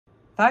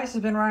Thais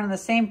has been running the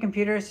same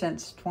computer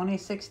since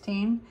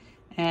 2016,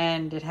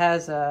 and it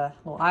has a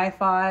little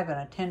i5 and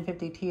a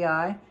 1050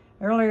 Ti.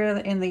 Earlier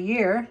in the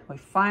year, we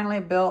finally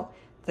built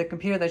the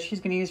computer that she's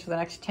going to use for the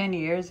next 10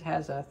 years. It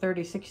has a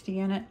 3060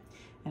 in it,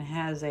 and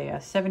has a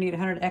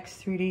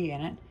 7800X3D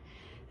in it.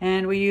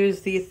 And we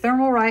use the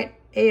Thermalright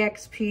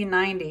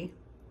AXP90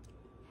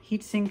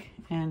 heatsink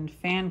and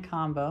fan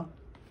combo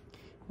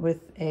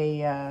with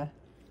a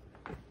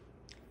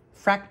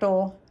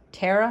fractal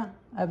Terra,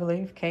 I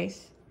believe,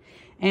 case.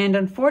 And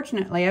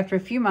unfortunately, after a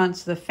few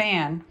months, the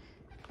fan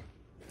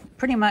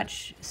pretty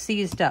much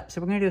seized up. So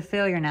we're going to do a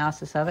failure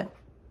analysis of it.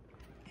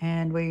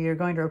 And we are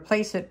going to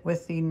replace it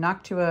with the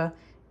Noctua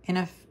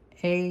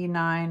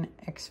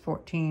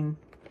A9X14.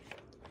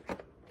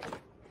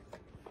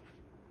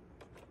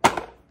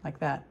 Like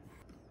that.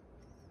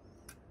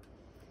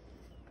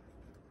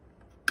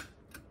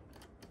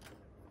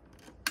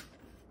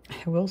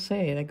 I will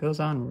say that goes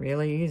on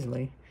really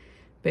easily.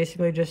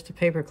 Basically just a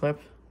paper clip.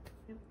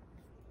 Yep.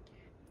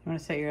 You want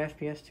to set your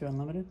FPS to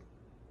unlimited?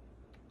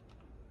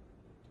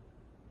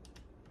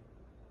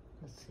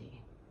 Let's see.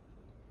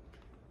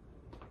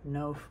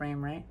 No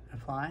frame rate,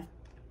 apply.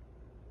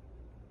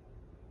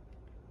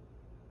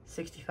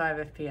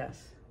 65 FPS.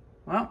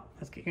 Well,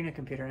 let's get your new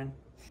computer in.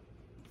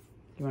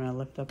 You want to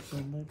lift up the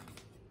lid?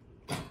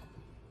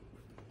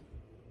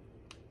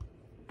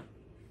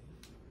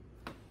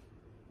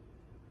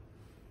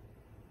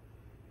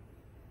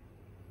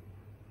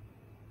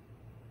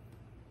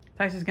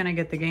 Thais is going to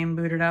get the game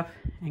booted up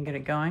and get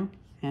it going.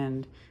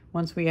 And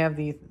once we have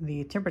the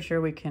temperature,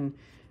 we can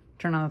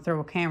turn on the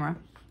thermal camera.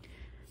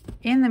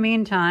 In the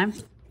meantime,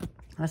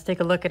 let's take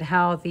a look at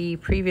how the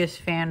previous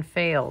fan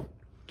failed.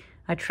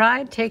 I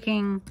tried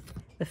taking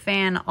the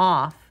fan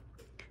off,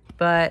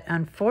 but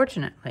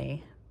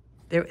unfortunately,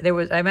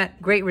 I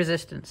met great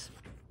resistance,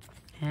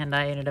 and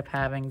I ended up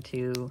having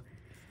to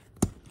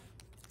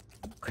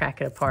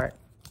crack it apart.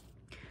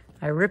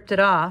 I ripped it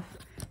off,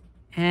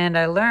 and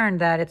I learned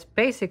that it's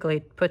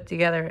basically put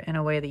together in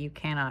a way that you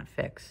cannot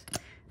fix,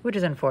 which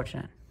is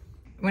unfortunate.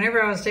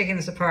 Whenever I was taking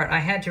this apart, I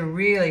had to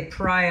really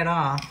pry it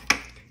off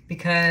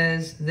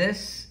because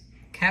this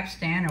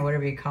capstan, or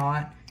whatever you call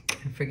it,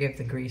 and forgive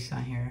the grease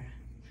on here,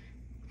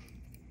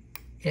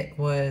 it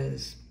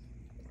was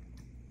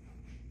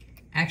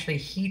actually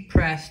heat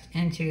pressed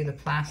into the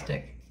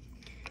plastic,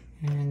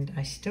 and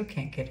I still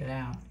can't get it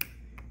out.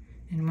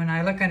 And when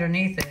I look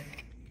underneath it,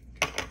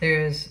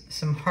 there's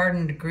some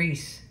hardened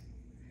grease,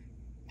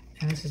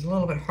 and this is a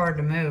little bit hard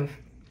to move.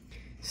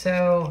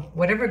 So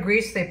whatever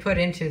grease they put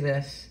into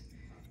this,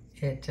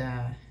 it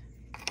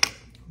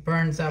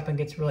burns up and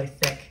gets really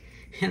thick.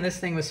 And this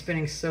thing was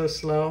spinning so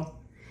slow.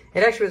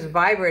 It actually was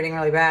vibrating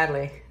really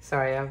badly.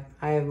 Sorry,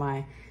 I have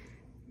my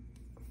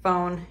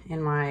phone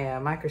in my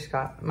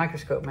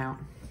microscope mount.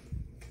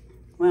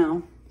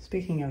 Well,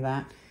 speaking of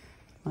that,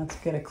 let's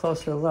get a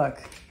closer look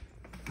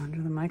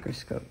under the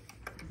microscope.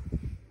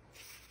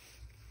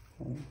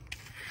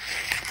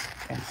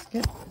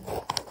 Gasket.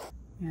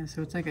 Yeah,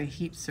 so it's like a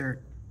heat cert.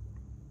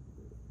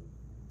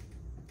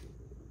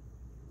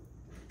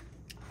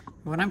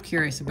 What I'm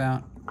curious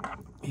about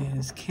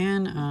is,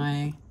 can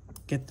I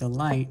get the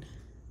light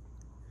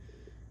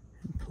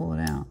and pull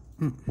it out?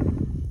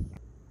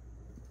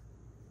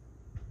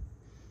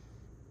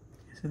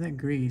 So that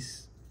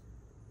grease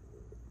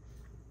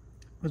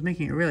was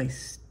making it really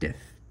stiff.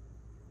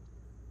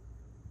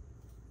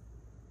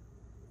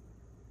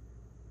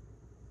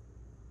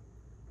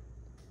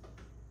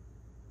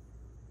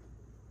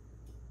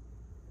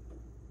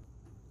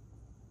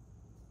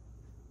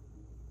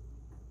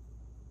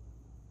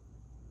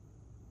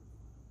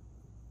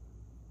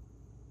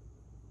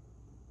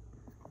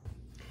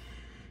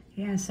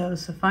 Yeah, so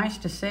suffice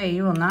to say,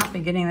 you will not be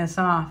getting this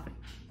off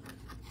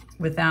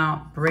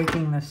without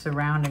breaking the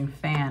surrounding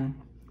fan.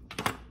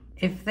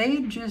 If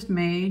they just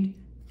made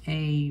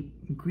a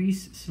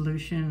grease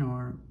solution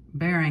or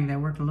bearing that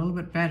worked a little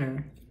bit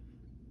better,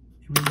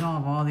 it would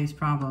resolve all these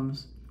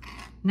problems.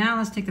 Now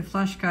let's take the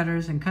flush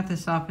cutters and cut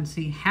this off and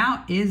see,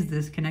 how is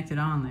this connected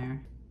on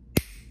there?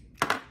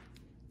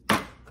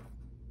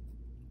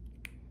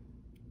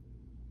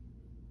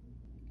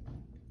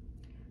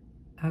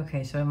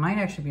 Okay, so it might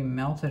actually be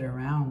melted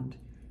around,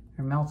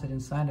 or melted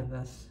inside of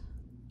this.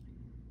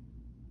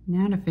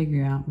 Now to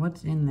figure out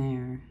what's in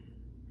there,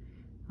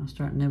 I'll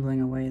start nibbling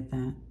away at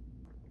that.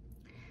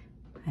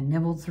 I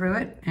nibbled through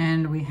it,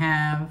 and we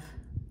have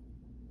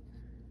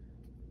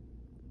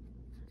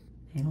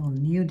a little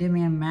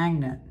neodymium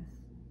magnet.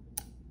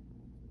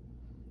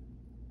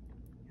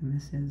 And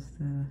this is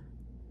the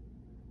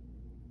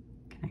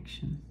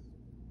connection.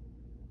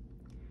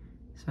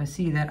 So I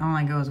see that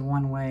only goes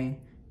one way,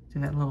 to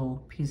that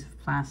little piece of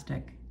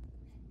plastic.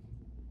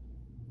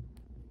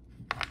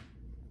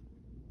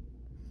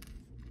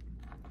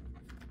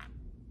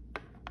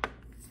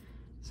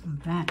 So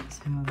that's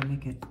how they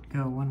make it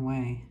go one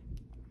way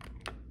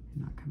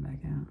and not come back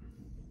out.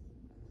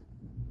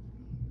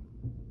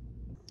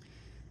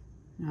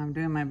 Now I'm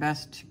doing my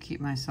best to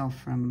keep myself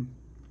from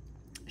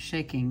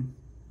shaking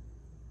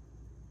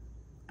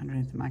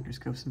underneath the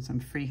microscope since I'm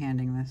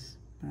freehanding this,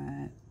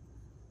 but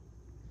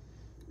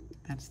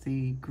that's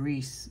the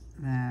grease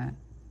that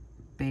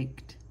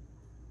baked.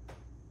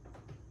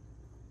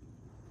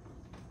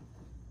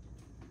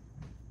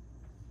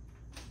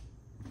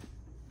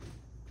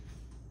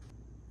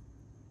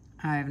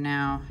 I've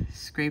now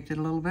scraped it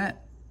a little bit,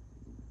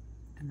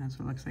 and that's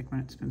what it looks like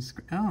when it's been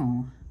scraped.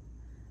 Oh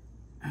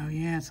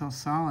yeah, it's all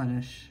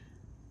solidish.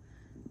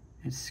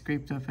 It's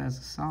scraped up as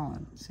a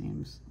solid, it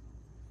seems.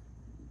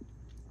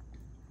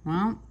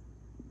 Well,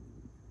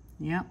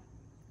 yep,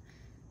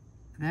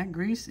 that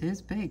grease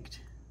is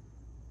baked.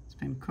 It's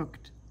been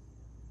cooked.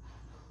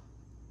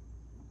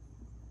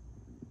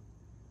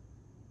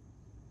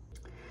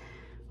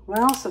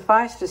 Well,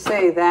 suffice to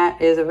say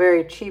that is a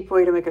very cheap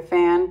way to make a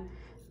fan,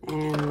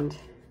 and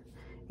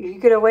you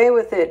could get away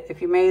with it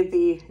if you made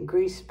the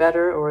grease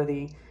better, or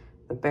the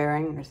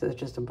bearing. This is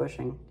just a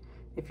bushing.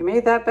 If you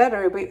made that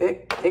better,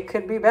 it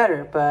could be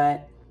better,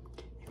 but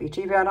if you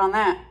cheap out on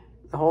that,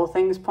 the whole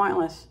thing's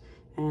pointless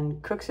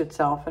and cooks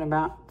itself in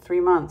about 3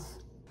 months.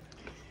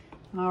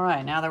 All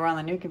right, now that we're on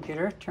the new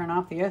computer, turn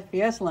off the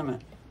FPS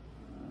limit.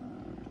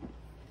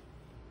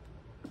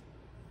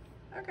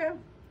 Okay,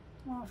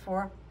 well,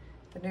 for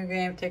the new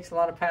game takes a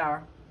lot of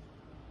power.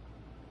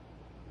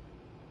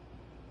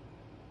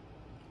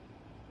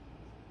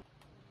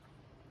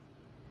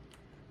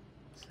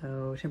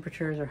 So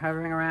temperatures are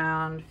hovering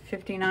around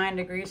 59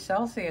 degrees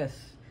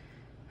Celsius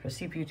for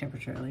CPU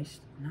temperature, at least.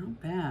 Not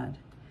bad.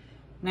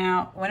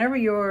 Now, whenever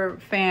your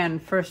fan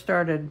first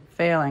started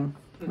failing,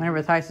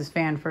 whenever Thais'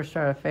 fan first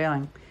started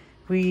failing,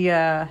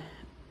 I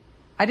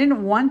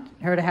didn't want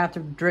her to have to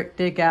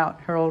dig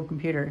out her old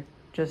computer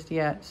just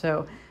yet.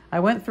 So I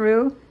went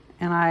through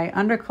and I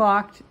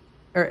underclocked,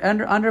 or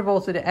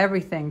undervolted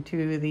everything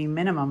to the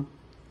minimum.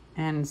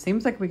 And it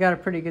seems like we got a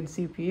pretty good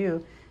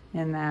CPU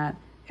in that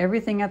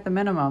everything at the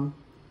minimum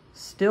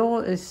still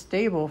is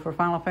stable for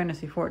Final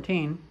Fantasy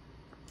XIV,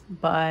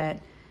 but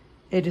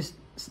it just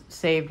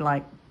saved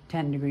like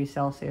 10 degrees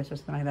Celsius or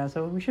something like that.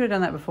 So we should have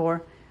done that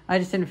before. I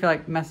just didn't feel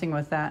like messing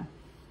with that.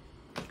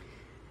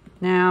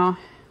 Now,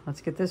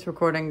 let's get this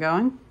recording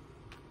going.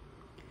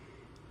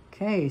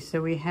 Okay,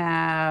 so we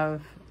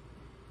have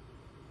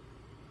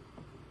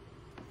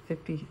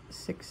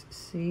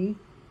 56C.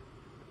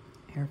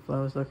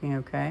 Airflow is looking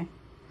okay.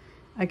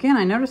 Again,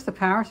 I noticed the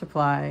power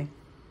supply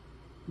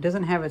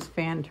doesn't have its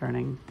fan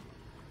turning.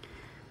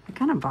 It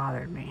kind of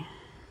bothered me.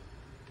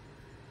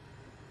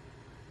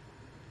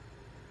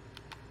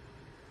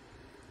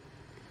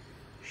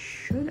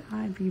 Should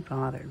I be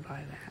bothered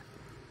by that?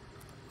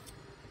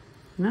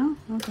 No?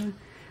 Okay.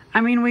 I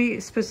mean, we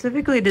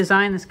specifically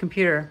designed this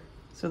computer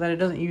so that it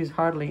doesn't use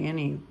hardly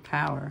any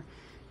power.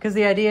 Because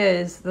the idea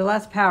is the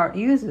less power it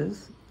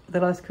uses, the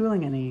less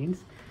cooling it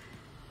needs,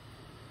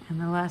 and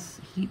the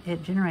less heat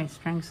it generates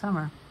during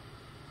summer.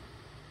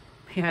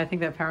 Yeah, I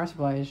think that power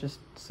supply is just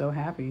so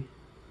happy.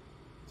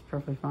 It's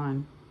perfectly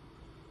fine.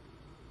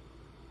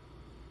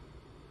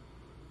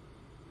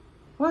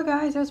 Well,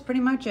 guys, that's pretty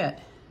much it.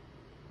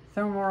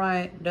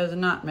 Thermalright does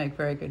not make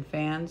very good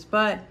fans,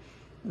 but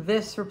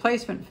this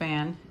replacement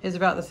fan is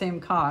about the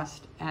same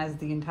cost as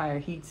the entire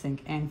heatsink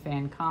and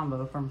fan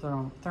combo from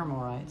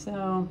Thermalright.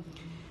 So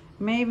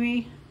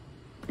maybe,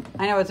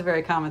 I know it's a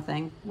very common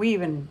thing. We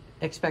even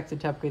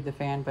expected to upgrade the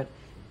fan, but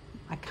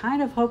I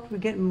kind of hoped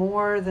we'd get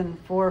more than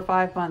 4 or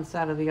 5 months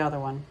out of the other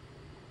one.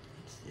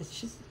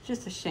 It's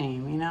just a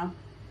shame, you know?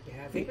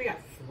 Yeah, I think we got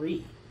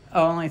 3.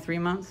 Oh, only 3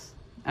 months?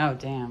 Oh,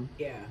 damn.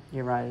 Yeah.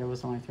 You're right, it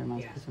was only 3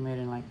 months Yeah. because we made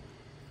it in like,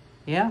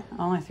 yeah,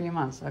 only 3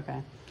 months,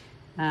 okay.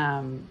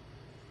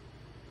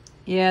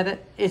 Yeah,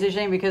 that is a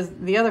shame because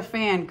the other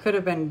fan could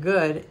have been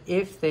good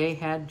if they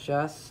had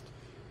just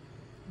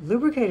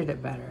lubricated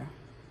it better.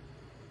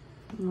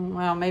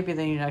 Well, maybe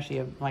they need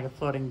actually like a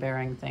floating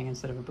bearing thing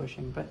instead of a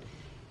bushing, but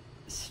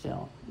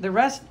still, the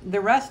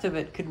rest of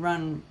it could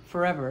run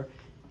forever.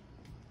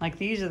 Like,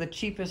 these are the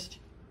cheapest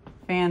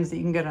fans that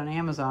you can get on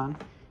Amazon.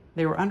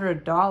 They were under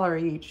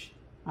 $1 each.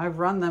 I've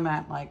run them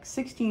at like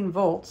 16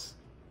 volts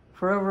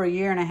for over 1.5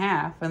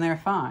 years, and they're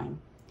fine.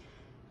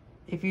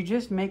 If you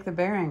just make the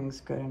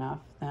bearings good enough,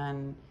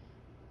 then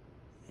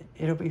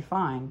it'll be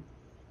fine.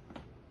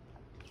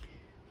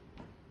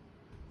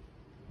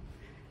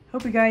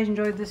 Hope you guys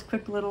enjoyed this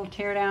quick little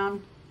teardown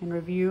and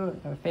review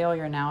of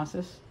failure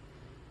analysis.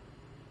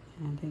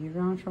 And thank you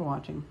very much for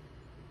watching.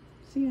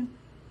 See ya.